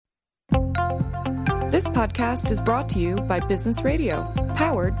This podcast is brought to you by Business Radio,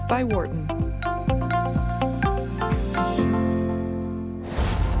 powered by Wharton.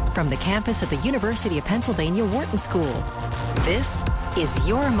 From the campus of the University of Pennsylvania Wharton School, this is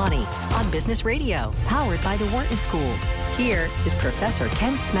Your Money on Business Radio, powered by the Wharton School. Here is Professor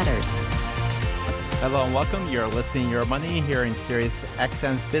Kent Smetters. Hello and welcome. You're listening to Your Money here in Sirius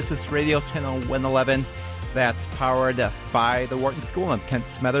XM's Business Radio Channel 111. That's powered by the Wharton School. I'm Kent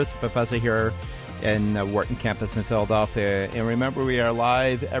Smetters, professor here in Wharton campus in Philadelphia. And remember, we are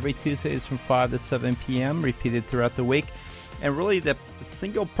live every Tuesdays from 5 to 7 p.m., repeated throughout the week. And really, the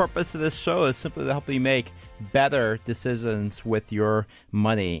single purpose of this show is simply to help you make better decisions with your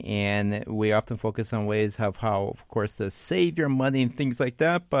money. And we often focus on ways of how, of course, to save your money and things like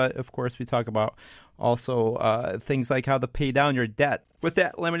that. But, of course, we talk about also things like how to pay down your debt. With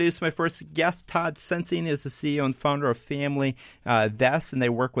that, let me introduce my first guest. Todd Sensing is the CEO and founder of Family Vest, and they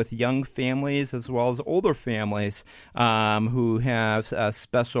work with young families as well as older families who have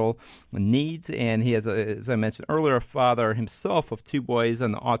special needs. And he has, as I mentioned earlier, a father himself of two boys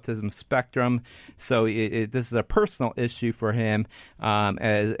on the autism spectrum. So this is a personal issue for him, on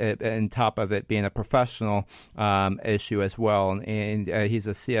top of it being a professional issue as well. And he's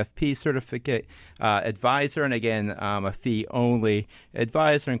a CFP certificate advisor, and again, a fee-only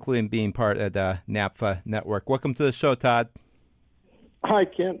advisor, including being part of the NAPFA network. Welcome to the show, Todd. Hi,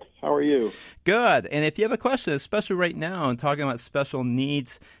 Kent. How are you? Good. And if you have a question, especially right now, and talking about special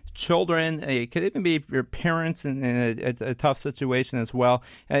needs children, it could even be your parents in a tough situation as well.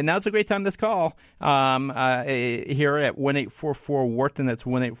 And now's a great time to call here at 1-844-WHARTON. That's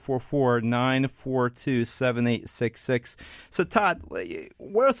 1-844-942-7866. So, Todd,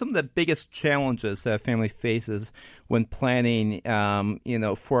 what are some of the biggest challenges that a family faces when planning,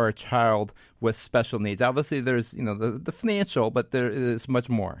 for a child with special needs? Obviously, there's, the financial, but there is much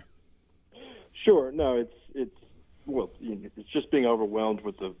more. Sure. No, it's just being overwhelmed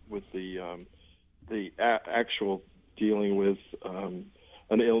with the actual dealing with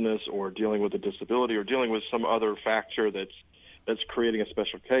an illness or dealing with a disability or dealing with some other factor that's creating a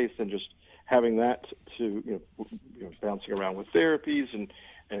special case, and just having that to bouncing around with therapies and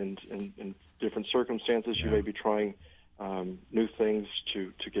different circumstances. You may be trying new things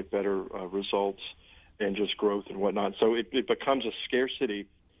to get better results and just growth and whatnot. So it becomes a scarcity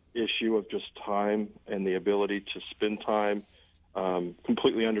issue of just time and the ability to spend time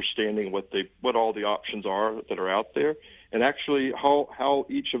completely understanding what all the options are that are out there, and actually how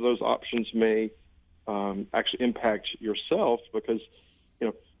each of those options may actually impact yourself, because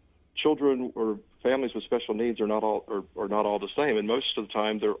children or families with special needs are not all the same, and most of the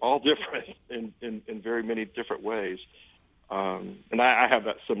time they're all different in very many different ways. And I have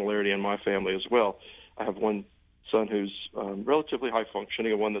that similarity in my family as well. I have one son who's relatively high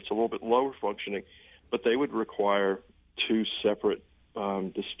functioning and one that's a little bit lower functioning, but they would require two separate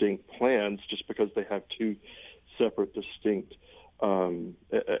distinct plans just because they have two separate distinct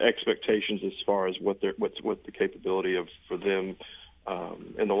expectations as far as what the capability of for them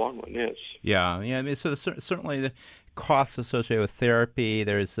in the long run is. Yeah. I mean, so certainly the costs associated with therapy.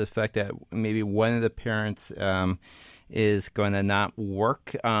 There's the fact that maybe one of the parents is going to not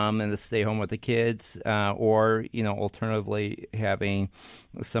work and to stay home with the kids, or alternatively having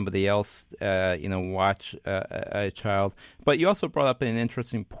somebody else watch a child. But you also brought up an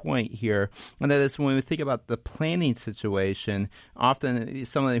interesting point here, and that is when we think about the planning situation, often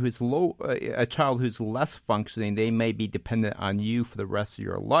somebody who's a child who's less functioning, they may be dependent on you for the rest of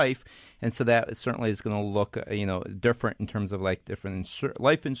your life. And so that certainly is going to look, different in terms of like different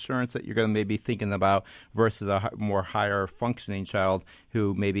life insurance that you're going to maybe thinking about versus a more higher functioning child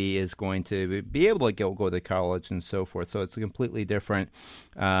who maybe is going to be able to go to college and so forth. So it's completely different.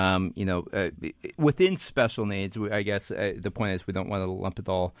 Within special needs, I guess the point is we don't want to lump it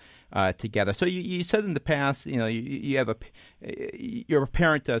all together. So you said in the past, you're a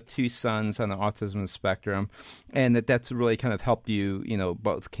parent of two sons on the autism spectrum, and that's really kind of helped you,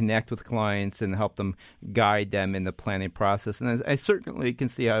 both connect with clients and help them guide them in the planning process. And I certainly can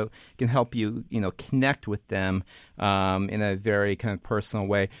see how it can help you, connect with them in a very kind of personal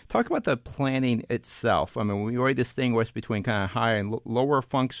way. Talk about the planning itself. I mean, we already distinguish between kind of high and lower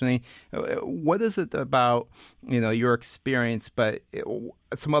functioning. What is it about, your experience, but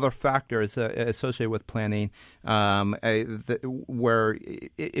some other factors associated with planning where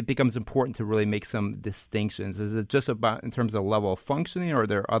it becomes important to really make some distinctions? Is it just about in terms of level of functioning, or are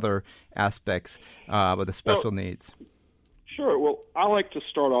there other aspects of the special needs? Sure. Well, I like to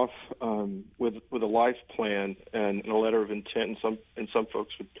start off with a life plan and a letter of intent, and some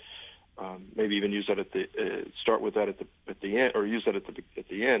folks would maybe even use that start with that at the end, or use that at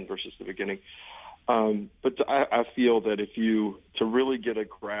the end versus the beginning. But I feel that to really get a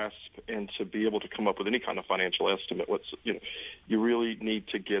grasp and to be able to come up with any kind of financial estimate, you really need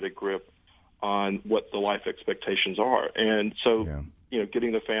to get a grip on what the life expectations are. And so,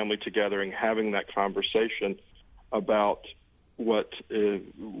 getting the family together and having that conversation about what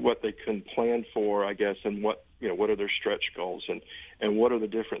they can plan for, I guess, and what are their stretch goals, and what are the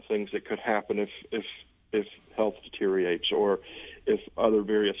different things that could happen if health deteriorates, or if other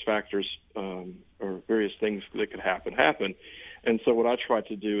various factors or various things that could happen. And so what I try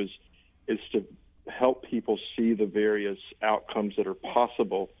to do is to help people see the various outcomes that are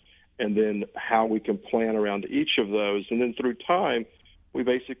possible, and then how we can plan around each of those. And then through time, we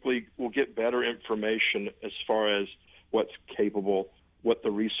basically will get better information as far as what's capable, what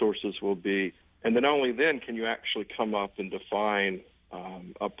the resources will be. And then only then can you actually come up and define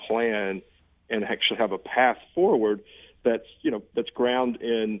a plan and actually have a path forward that's grounded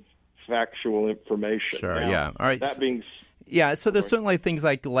in factual information. Sure, now, yeah. All right. That being so there's certainly things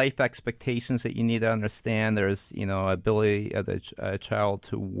like life expectations that you need to understand. There's, ability of the child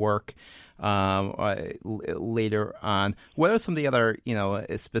to work later on. What are some of the other,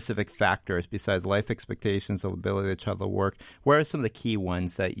 specific factors besides life expectations, the ability of the child to work? What are some of the key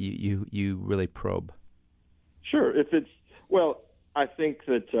ones that you really probe? Sure. I think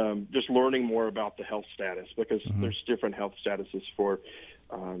that just learning more about the health status, because there's different health statuses for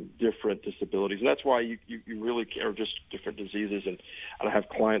different disabilities, and that's why you really are just different diseases. And I have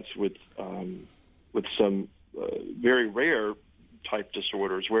clients with some very rare type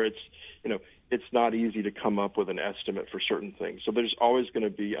disorders where it's not easy to come up with an estimate for certain things. So there's always going to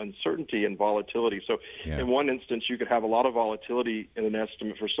be uncertainty and volatility. So in one instance, you could have a lot of volatility in an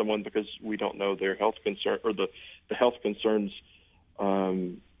estimate for someone because we don't know their health concern, or the health concerns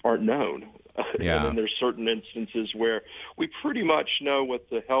aren't known. And then there's certain instances where we pretty much know what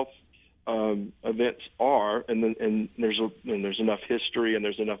the health events are, and there's enough history, and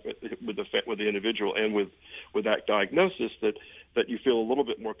there's enough with the individual and with that diagnosis that you feel a little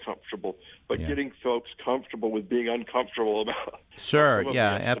bit more comfortable. But getting folks comfortable with being uncomfortable about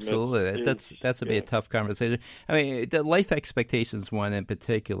absolutely. That's a tough conversation. I mean, the life expectations one in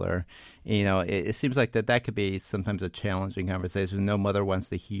particular, it seems like that could be sometimes a challenging conversation. No mother wants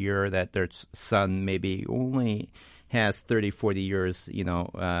to hear that their son maybe only has 30, 40 years,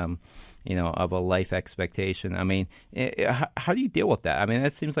 of a life expectation. I mean, how do you deal with that? I mean,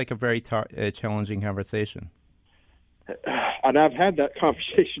 that seems like a very challenging conversation. And I've had that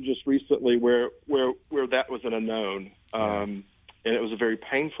conversation just recently where that was an unknown, and it was a very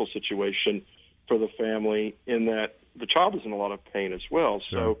painful situation for the family, in that the child is in a lot of pain as well.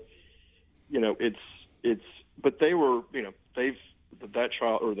 Sure. So, but they were, that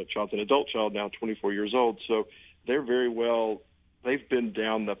child, or the child's an adult child now, 24 years old. So they're they've been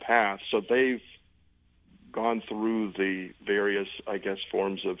down the path. So they've gone through the various, I guess,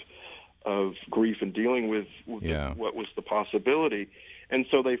 forms of grief and dealing with what was the possibility. And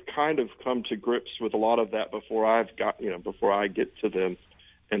so they've kind of come to grips with a lot of that before I get to them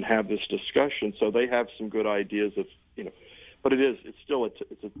and have this discussion. So they have some good ideas of, but it's still a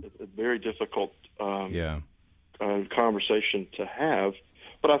very difficult conversation to have.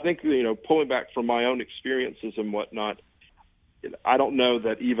 But I think, pulling back from my own experiences and whatnot, I don't know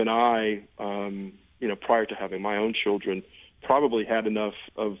that even I, prior to having my own children, probably had enough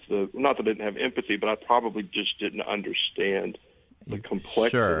of not that I didn't have empathy, but I probably just didn't understand the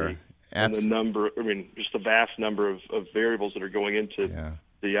complexity and the number, just the vast number of variables that are going into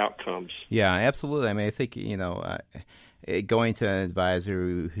the outcomes. Yeah, absolutely. I mean, I think, going to an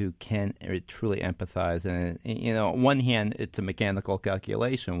advisor who can truly empathize, and on one hand, it's a mechanical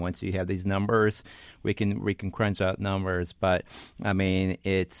calculation. Once you have these numbers, we can crunch out numbers. But I mean,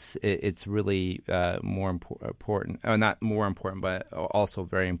 it's really more important, or not more important, but also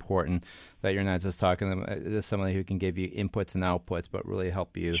very important that you're not just talking to somebody who can give you inputs and outputs, but really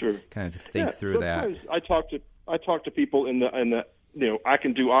help you kind of think through that. I talk to people in the I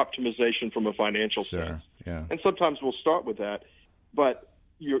can do optimization from a financial sense. Yeah. And sometimes we'll start with that, but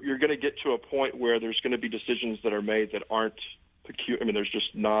you're going to get to a point where there's going to be decisions that are made that aren't peculiar. I mean, there's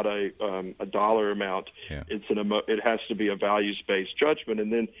just not a dollar amount. Yeah. It has to be a values-based judgment,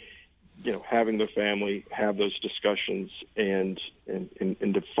 and then having the family have those discussions and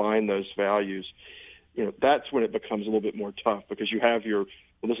define those values. That's when it becomes a little bit more tough, because you have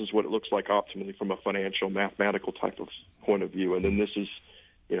this is what it looks like optimally from a financial, mathematical type of point of view, and then this is,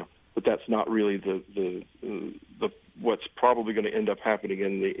 but that's not really the what's probably going to end up happening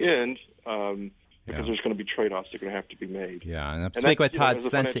in the end, because there's going to be trade-offs that are going to have to be made. Yeah, and I'm speaking with Todd as a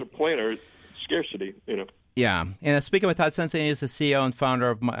financial planner, scarcity, Yeah. And speaking with Todd Sensing, he's the CEO and founder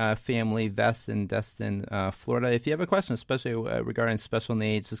of Family Vest in Destin, Florida. If you have a question, especially regarding special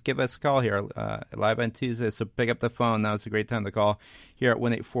needs, just give us a call here live on Tuesday. So pick up the phone. Now is a great time to call here at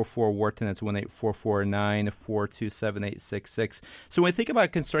 1-844-WHARTON. That's 1-844-942-7866. So when we think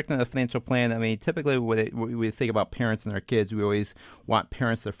about constructing a financial plan, I mean, typically when we think about parents and their kids, we always want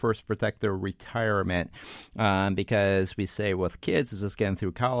parents to first protect their retirement because we say with kids, it's just getting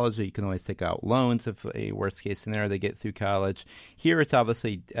through college. You can always take out loans if a worst case scenario they get through college. Here it's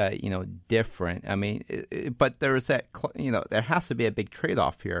obviously different. I mean, but there's that there has to be a big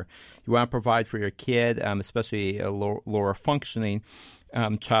trade-off here. You want to provide for your kid, especially a lower functioning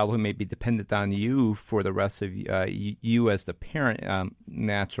child who may be dependent on you for the rest of you as the parent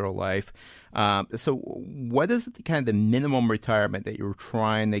natural life. So what is kind of the minimum retirement that you're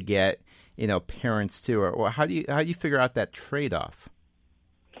trying to get parents to, or how do you figure out that trade-off?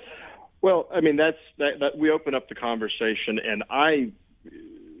 Well, I mean, that we open up the conversation, and I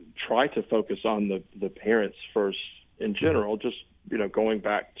try to focus on the parents first in general. Just going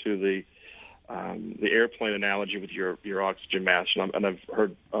back to the airplane analogy with your oxygen mask, and I've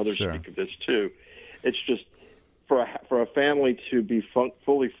heard others speak of this too. It's just for a family to be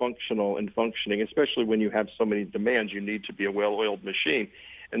fully functional and functioning, especially when you have so many demands, you need to be a well-oiled machine.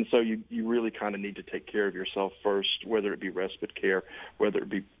 And so you really kind of need to take care of yourself first, whether it be respite care, whether it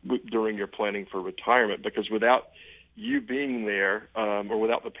be during your planning for retirement, because without you being there or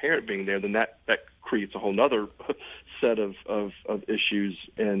without the parent being there, then that creates a whole other set of issues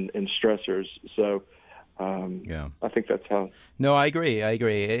and stressors. So I think that's how. No, I agree. I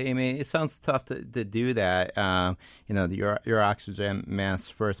mean, it sounds tough to do that. Your oxygen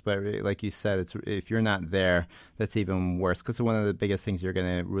mask first, but like you said, if you're not there, that's even worse. Because one of the biggest things you're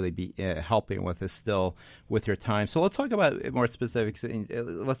going to really be helping with is still with your time. So let's talk about more specifics.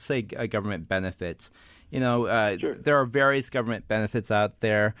 Let's say government benefits. Sure. There are various government benefits out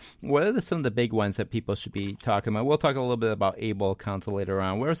there. What are some of the big ones that people should be talking about? We'll talk a little bit about ABLE Council later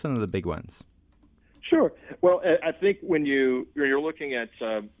on. What are some of the big ones? Sure. Well, I think when you're looking at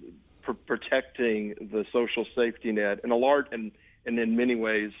protecting the social safety net, and in many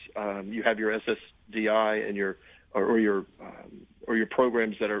ways, you have your SSDI and your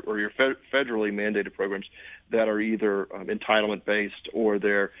programs that are, or your federally mandated programs that are either entitlement based or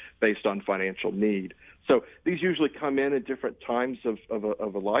they're based on financial need. So these usually come in at different times of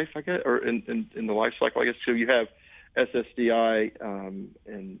a life, I guess, or in the life cycle, I guess. So you have SSDI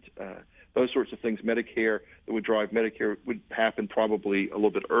and those sorts of things. Medicare that would drive Medicare would happen probably a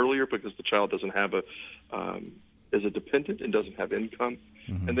little bit earlier because the child doesn't have is a dependent and doesn't have income.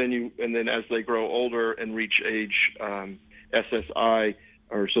 Mm-hmm. And then as they grow older and reach age, SSI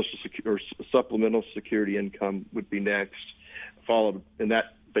or Social Security or supplemental security income would be next, followed, and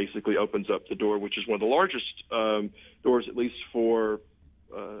that basically opens up the door, which is one of the largest doors, at least for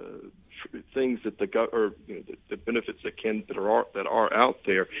things that the benefits that are out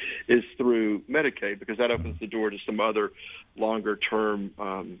there, is through Medicaid, because that opens the door to some other longer term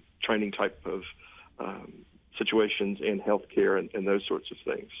training type of situations in healthcare and those sorts of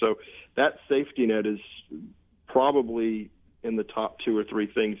things. So that safety net is probably in the top two or three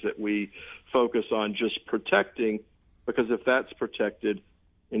things that we focus on just protecting, because if that's protected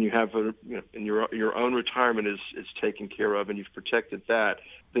and you have and your own retirement is taken care of and you've protected that,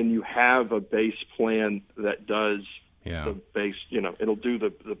 then you have a base plan that does the base, it'll do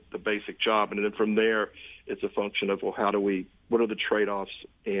the basic job. And then from there, it's a function of, well, what are the trade-offs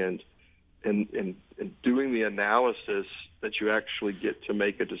and doing the analysis that you actually get to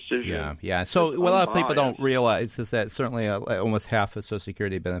make a decision. Yeah. So what a lot of people don't realize is that certainly almost half of Social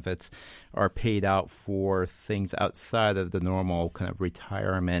Security benefits are paid out for things outside of the normal kind of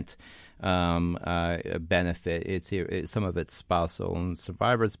retirement benefit. It's some of it's spousal and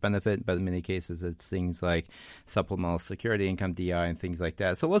survivors benefit, but in many cases it's things like supplemental security income, DI, and things like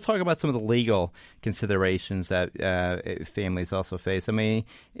that. So let's talk about some of the legal considerations that families also face. I mean,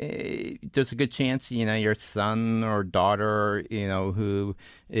 there's a good chance, your son or daughter, who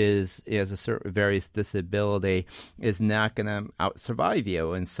has a various disability is not going to out-survive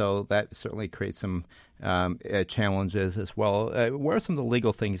you, and so that certainly creates some challenges as well. What are some of the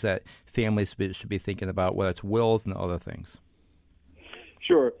legal things that families should be thinking about, whether it's wills and other things?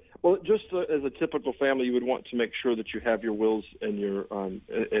 Sure. Well, just as a typical family, you would want to make sure that you have your wills and your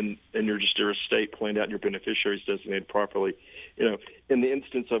your estate planned out and your beneficiaries designated properly. In the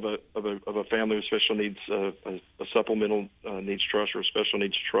instance of a family with special needs, a supplemental needs trust or a special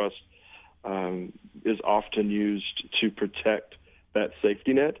needs trust is often used to protect that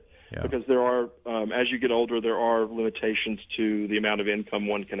safety net. Yeah. Because there are, as you get older, there are limitations to the amount of income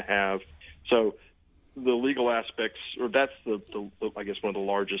one can have. So the legal aspects, or that's the I guess one of the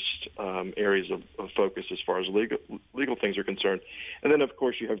largest areas of focus as far as legal things are concerned. And then of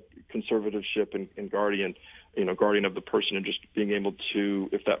course you have conservatorship and guardian of the person, and just being able to,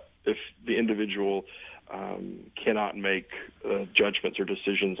 if the individual cannot make judgments or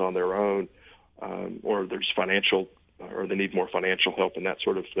decisions on their own, or there's financial, or they need more financial help and that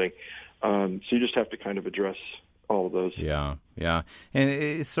sort of thing. So you just have to kind of address all of those. Yeah. And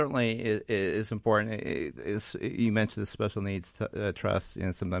it certainly is important. You mentioned the special needs trust,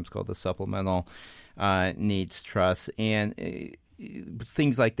 and sometimes called the supplemental needs trust, and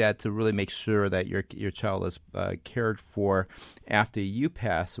things like that to really make sure that your child is cared for after you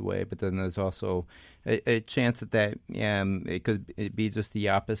pass away. But then there's also a chance that it could be just the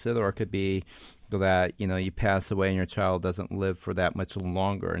opposite, or it could be that you pass away and your child doesn't live for that much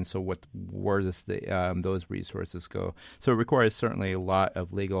longer, and so where does those resources go? So it requires certainly a lot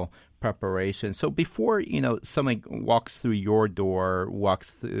of legal preparation. So before someone walks through your door,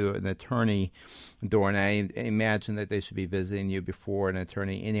 walks through an attorney door, and I imagine that they should be visiting you before an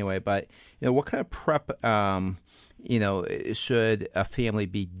attorney anyway. But what kind of prep should a family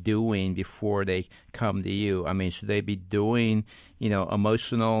be doing before they come to you? I mean, should they be doing,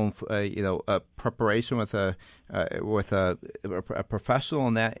 emotional, preparation with a professional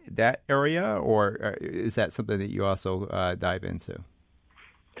in that area, or is that something that you also dive into?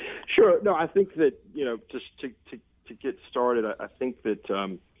 Sure. No, I think that just to get started, I think that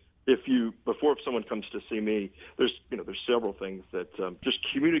before someone comes to see me, there's several things that just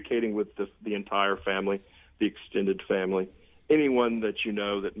communicating with the entire family, the extended family, anyone that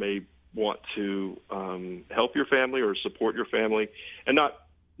that may want to help your family or support your family, and not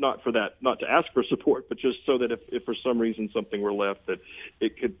to ask for support, but just so that if for some reason something were left, that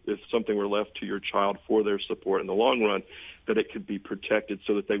if something were left to your child for their support in the long run, that it could be protected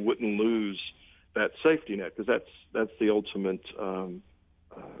so that they wouldn't lose that safety net, because that's the ultimate, or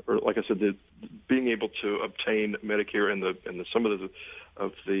like I said, being able to obtain Medicare and some of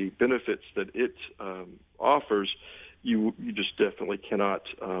the benefits that it offers, you just definitely cannot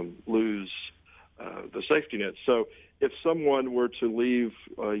lose the safety net. So if someone were to leave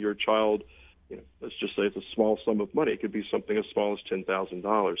your child, let's just say it's a small sum of money, it could be something as small as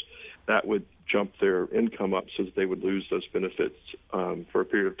 $10,000, that would jump their income up so that they would lose those benefits for a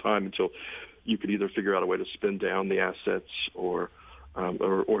period of time until you could either figure out a way to spend down the assets or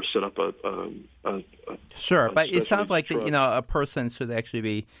set up a sure. But it sounds like trust. A person should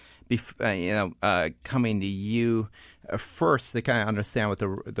actually be coming to you first to kind of understand what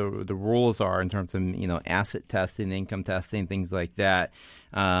the rules are in terms of asset testing, income testing, things like that.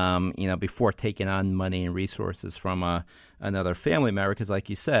 Before taking on money and resources from another family member, because like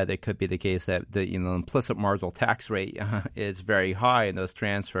you said, it could be the case that the implicit marginal tax rate is very high in those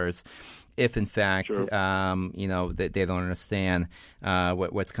transfers. If in fact, sure. That they don't understand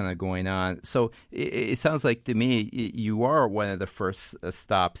what's kind of going on. So it sounds like to me you are one of the first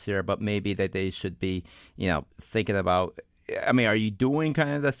stops here, but maybe that they should be, thinking about. I mean, are you doing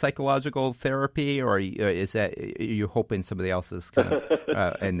kind of the psychological therapy, or are you hoping somebody else is kind of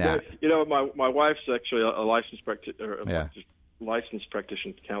in that? My wife's actually a licensed practitioner. Yeah. Licensed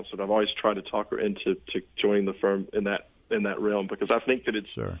practitioner counselor. I've always tried to talk her into joining the firm in that realm, because I think that it's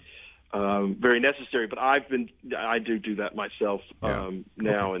sure. Very necessary, but I do that myself now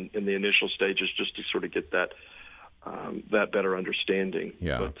okay. in the initial stages, just to sort of get that better understanding.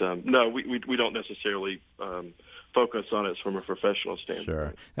 Yeah. But no, we don't necessarily focus on it from a professional standpoint.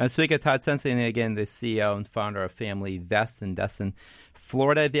 Sure. Now, speaking of Todd Sensen, again, the CEO and founder of Family Vest in Destin,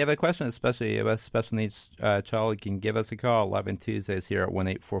 Florida. If you have a question, especially if you have a special needs child, you can give us a call. 11 Tuesdays here at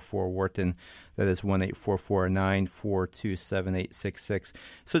 1-844-WHARTON. That is 1-844-942-7866.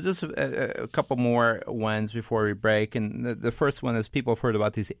 So just a couple more ones before we break. And the first one is people have heard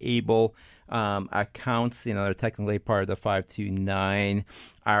about these ABLE accounts. They're technically part of the 529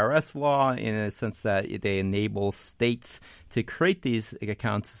 IRS law in the sense that they enable states to create these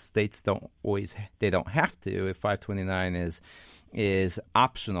accounts. States don't have to if 529 is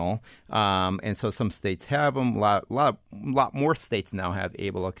optional, and so some states have them. A lot more states now have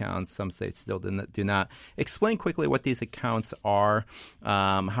ABLE accounts. Some states still do not. Explain quickly what these accounts are,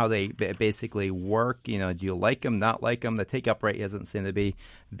 how they basically work. Do you like them, not like them? The take-up rate doesn't seem to be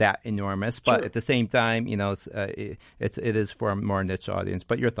that enormous, but sure. At the same time, it is for a more niche audience.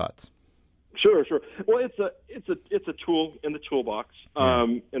 But your thoughts? Sure. Well, it's a tool in the toolbox,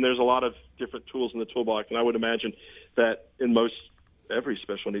 and there's a lot of different tools in the toolbox, and I would imagine that in every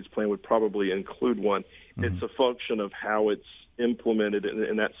special needs plan would probably include one. Mm-hmm. It's a function of how it's implemented,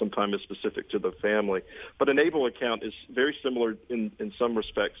 and that sometimes is specific to the family. But an ABLE account is very similar in some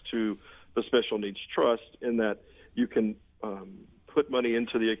respects to the special needs trust, in that you can put money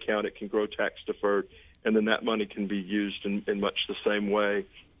into the account, it can grow tax deferred, and then that money can be used in much the same way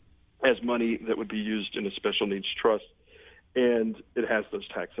as money that would be used in a special needs trust, and it has those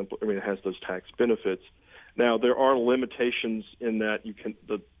tax benefits. Now, there are limitations in that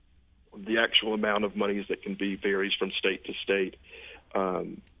the actual amount of monies that can be varies from state to state.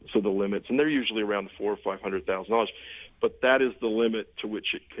 So the limits, and they're usually around $400,000 or $500,000, but that is the limit to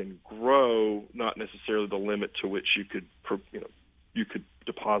which it can grow, not necessarily the limit to which you could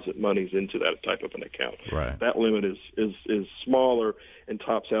deposit monies into that type of an account. Right. That limit is smaller and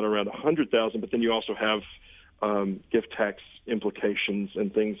tops out around $100,000, but then you also have gift tax implications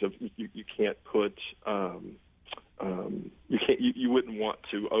and things of you can't put you wouldn't want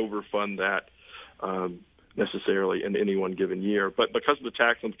to overfund that necessarily in any one given year. But because of the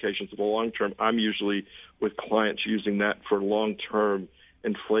tax implications of the long term, I'm usually with clients using that for long-term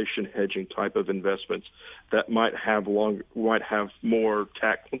inflation hedging type of investments that might have more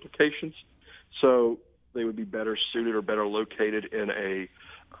tax implications. So they would be better suited or better located in an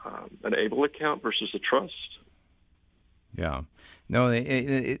ABLE account versus a trust. Yeah. No,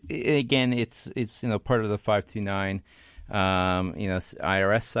 again, it's part of the 529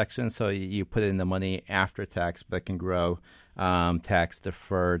 IRS section, so you put in the money after tax, but it can grow tax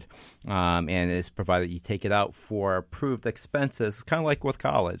deferred, and it's provided you take it out for approved expenses. It's kind of like with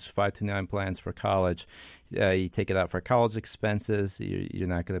college, 529 plans for college. You take it out for college expenses. You're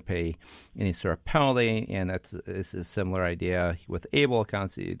not going to pay any sort of penalty, and it's a similar idea with ABLE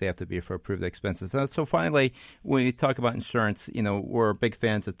accounts. They have to be for approved expenses. So finally, when we talk about insurance, we're big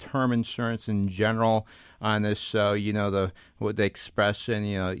fans of term insurance in general on this show. The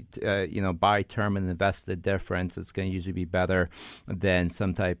expression, buy term and invest the difference. It's going to usually be better than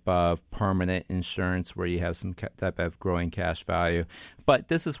some type of permanent insurance where you have some type of growing cash value. But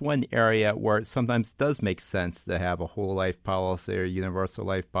this is one area where it sometimes does make sense to have a whole life policy or universal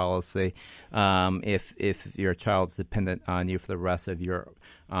life policy if your child's dependent on you for the rest of your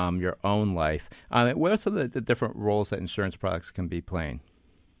own life. What are some of the different roles that insurance products can be playing?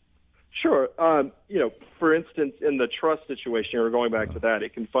 Sure. For instance, in the trust situation, we're going back to that,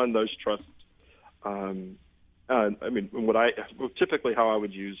 it can fund those trusts. Typically how I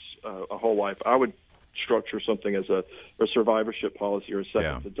would use a whole life, I would structure something as a survivorship policy or a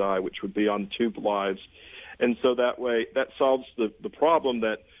second to die, which would be on 2 lives. And so that way, that solves the problem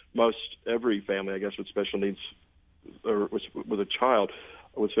that most every family, I guess, with special needs or with a child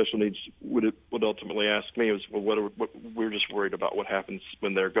with special needs would ultimately ask me is, well, we're just worried about what happens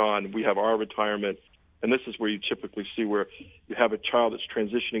when they're gone. We have our retirement, and this is where you typically see where you have a child that's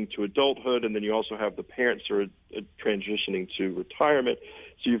transitioning to adulthood, and then you also have the parents who are transitioning to retirement.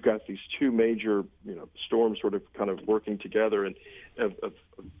 So you've got these 2 major, storms sort of kind of working together, and of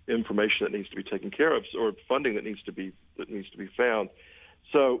information that needs to be taken care of, or funding that needs to be found.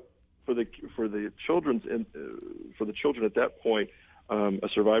 So for the children at that point, a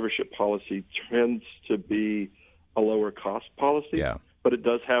survivorship policy tends to be a lower cost policy, but it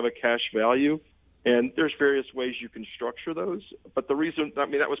does have a cash value. And there's various ways you can structure those. But that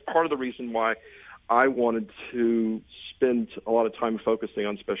was part of the reason why I wanted to spend a lot of time focusing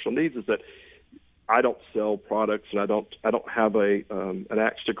on special needs, is that I don't sell products, and I don't have an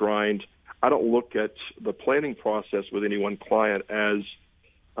axe to grind. I don't look at the planning process with any one client as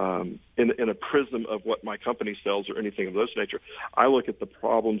in a prism of what my company sells or anything of those nature. I look at the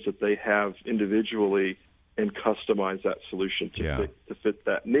problems that they have individually and customize that solution to fit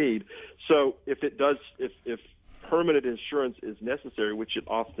that need. So if permanent insurance is necessary, which it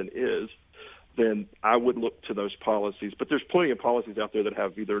often is, then I would look to those policies. But there's plenty of policies out there that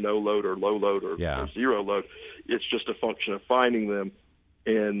have either no load or low load or zero load. It's just a function of finding them,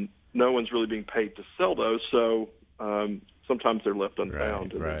 and no one's really being paid to sell those. So sometimes they're left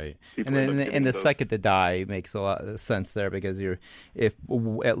unfound. Right. And the second to die makes a lot of sense there, because if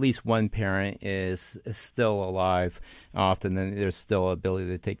at least one parent is still alive, often then there's still ability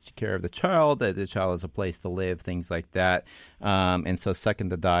to take care of the child, that the child has a place to live, things like that. And so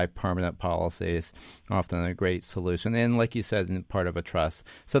second to die permanent policies are often a great solution. And like you said, part of a trust.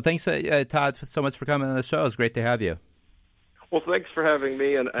 So thanks, Todd, so much for coming on the show. It's great to have you. Well, thanks for having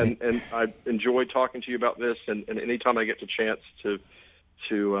me, and I enjoy talking to you about this. And anytime I get the chance to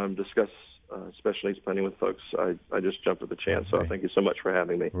discuss special needs planning with folks, I just jump at the chance. So thank you so much for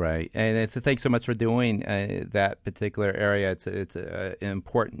having me. Right, and thanks so much for doing that particular area. It's an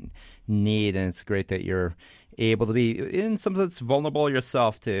important need, and it's great that you're able to be, in some sense, vulnerable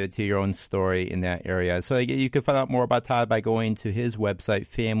yourself to your own story in that area. So you can find out more about Todd by going to his website,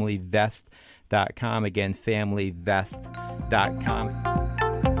 FamilyVest.com. Again,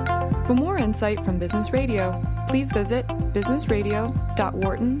 FamilyVest.com. For more insight from Business Radio, please visit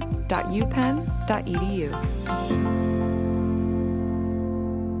businessradio.wharton.upenn.edu.